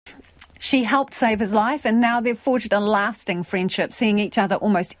She helped save his life, and now they've forged a lasting friendship, seeing each other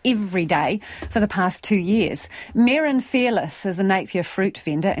almost every day for the past 2 years. Merrin Fearless is a Napier fruit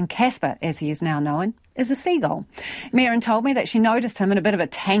vendor, and Casper, as he is now known, is a seagull. Merrin told me that she noticed him in a bit of a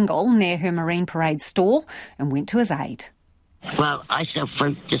tangle near her Marine Parade stall and went to his aid. Well, I sell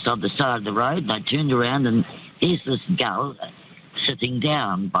fruit just on the side of the road, and I turned around and here's this gull sitting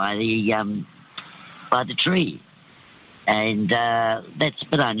down by the tree. And that's a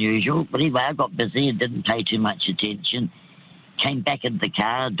bit unusual. But anyway, I got busy and didn't pay too much attention. Came back into the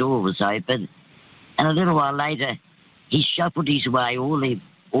car, door was open. And a little while later, he shuffled his way all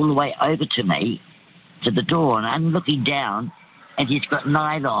the way over to me, to the door. And I'm looking down, and he's got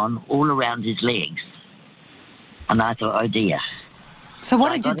nylon all around his legs. And I thought, oh dear. So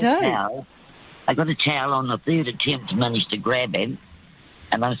what did you do? I got a towel. On the third attempt, managed to grab him.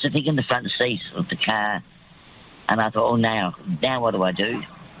 And I was sitting in the front seat of the car. And I thought, oh, now what do I do?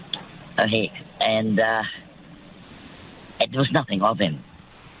 Oh, heck. And there was nothing of him.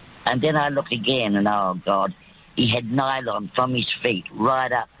 And then I looked again, and oh, God, he had nylon from his feet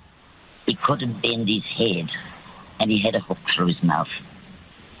right up. He couldn't bend his head, and he had a hook through his mouth.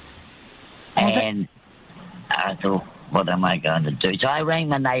 And I thought, what am I going to do? So I rang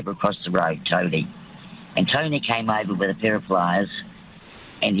my neighbour across the road, Tony. And Tony came over with a pair of pliers,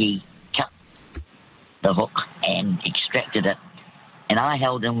 and he cut the hook and extracted it, and I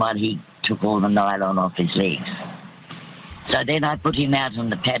held him while he took all the nylon off his legs. So then I put him out on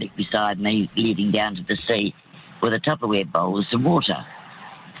the paddock beside me, leading down to the sea, with a Tupperware bowl with some water.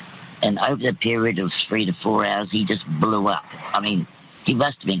 And over the period of 3 to 4 hours, he just blew up. I mean, he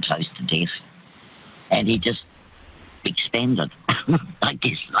must have been close to death. And he just expanded, I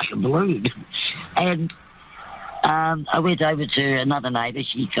guess, like a balloon. And I went over to another neighbour.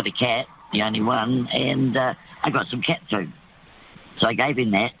 She's got a cat, the only one, and I got some cat food. So I gave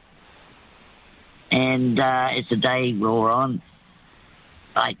him that. And as the day wore on,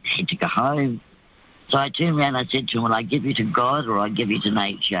 I had to go home. So I turned around and I said to him, well, I give you to God or I give you to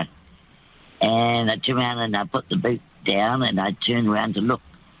nature. And I turned around and I put the boot down and I turned around to look,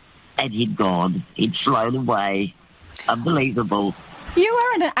 and he'd gone. He'd flown away. Unbelievable. You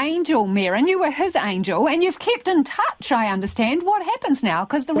were an angel, Merrin. You were his angel, and you've kept in touch, I understand. What happens now?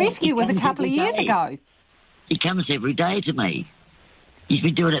 Because the rescue was a couple of years ago. He comes every day to me. He's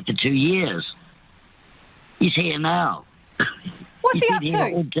been doing it for 2 years. He's here now. What's he up He's to? been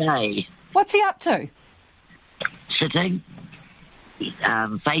here all day. What's he up to? Sitting,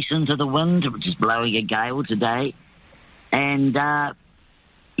 face into the wind, which is blowing a gale today. And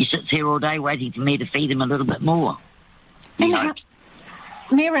he sits here all day waiting for me to feed him a little bit more.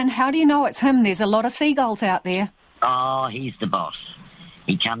 Merrin, how do you know it's him? There's a lot of seagulls out there. Oh, he's the boss.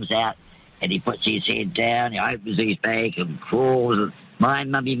 He comes out and he puts his head down, he opens his bag and crawls. My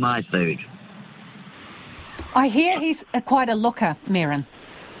mummy, my food. I hear he's quite a looker, Merrin.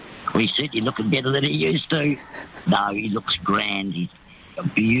 Well, he's certainly looking better than he used to. No, he looks grand. He's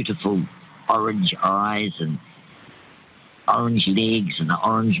got beautiful orange eyes and orange legs and an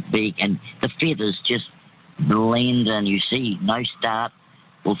orange beak, and the feathers just blend, and you see no start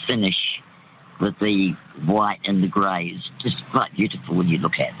or finish with the white and the grey. It's just quite beautiful when you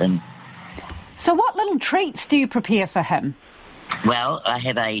look at them. So what little treats do you prepare for him? Well, I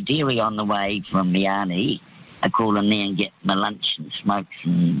have a dairy on the way from Miani. I call him there and get my lunch and smokes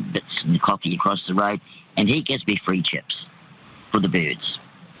and bits and coffee across the road, and he gives me free chips for the birds.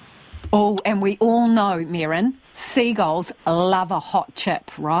 Oh, and we all know, Merrin, seagulls love a hot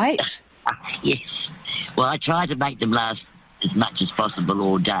chip, right? Yes. Well, I try to make them last as much as possible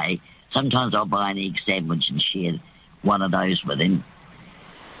all day. Sometimes I'll buy an egg sandwich and share one of those with him.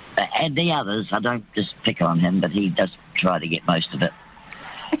 And the others, I don't just pick on him, but he does try to get most of it.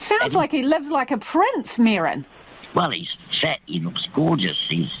 It sounds like he lives like a prince, Merrin. Well, he's fat, he looks gorgeous,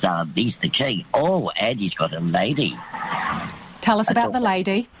 he's the king. Oh, and he's got a lady. Tell us about the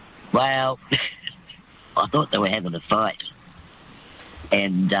lady. Well, I thought they were having a fight.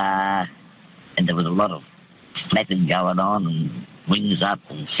 And there was a lot of flapping going on and wings up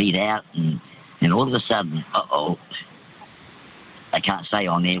and feet out. And all of a sudden, I can't say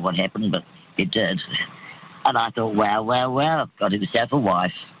on air what happened, but it did. And I thought, wow, got himself a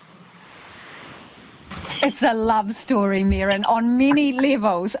wife. It's a love story, Merrin, on many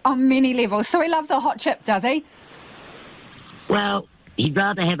levels, So he loves a hot chip, does he? Well, he'd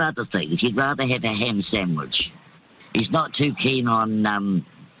rather have other things. He'd rather have a ham sandwich. He's not too keen on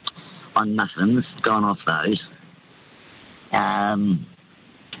muffins, gone off those. And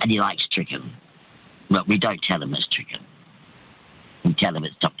he likes chicken. But we don't tell him it's chicken. We tell him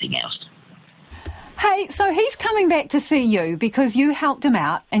it's something else. Hey, so he's coming back to see you because you helped him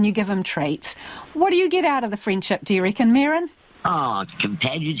out and you give him treats. What do you get out of the friendship, do you reckon, Merrin? Oh,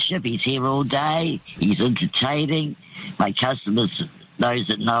 companionship. He's here all day. He's entertaining. My customers, those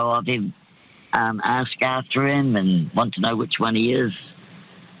that know of him, ask after him and want to know which one he is.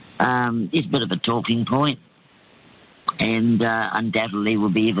 He's a bit of a talking point, and undoubtedly will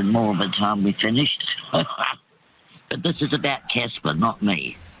be even more by the time we're finished. But this is about Casper, not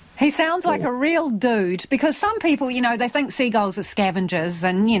me. He sounds like a real dude, because some people, they think seagulls are scavengers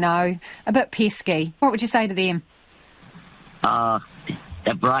and, a bit pesky. What would you say to them?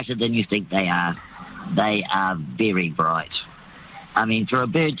 They're brighter than you think they are. They are very bright. I mean, for a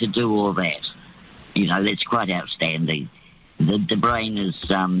bird to do all that, that's quite outstanding. The brain is,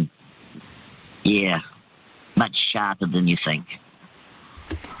 much sharper than you think.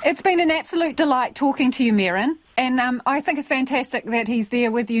 It's been an absolute delight talking to you, Merrin, and I think it's fantastic that he's there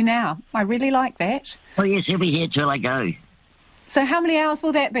with you now. I really like that. Oh, yes, he'll be here till I go. So how many hours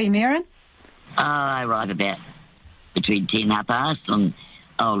will that be, Merrin? I arrive about between 10 and 5:30, and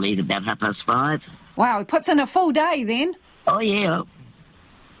I'll leave about 5:30. Wow, he puts in a full day then. Oh, yeah.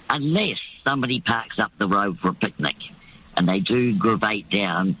 Unless somebody parks up the road for a picnic, and they do gravate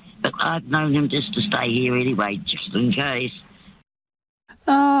down. But I've known him just to stay here anyway, just in case.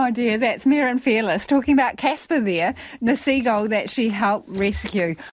 Oh dear, that's Merrin Fearless talking about Casper there, the seagull that she helped rescue.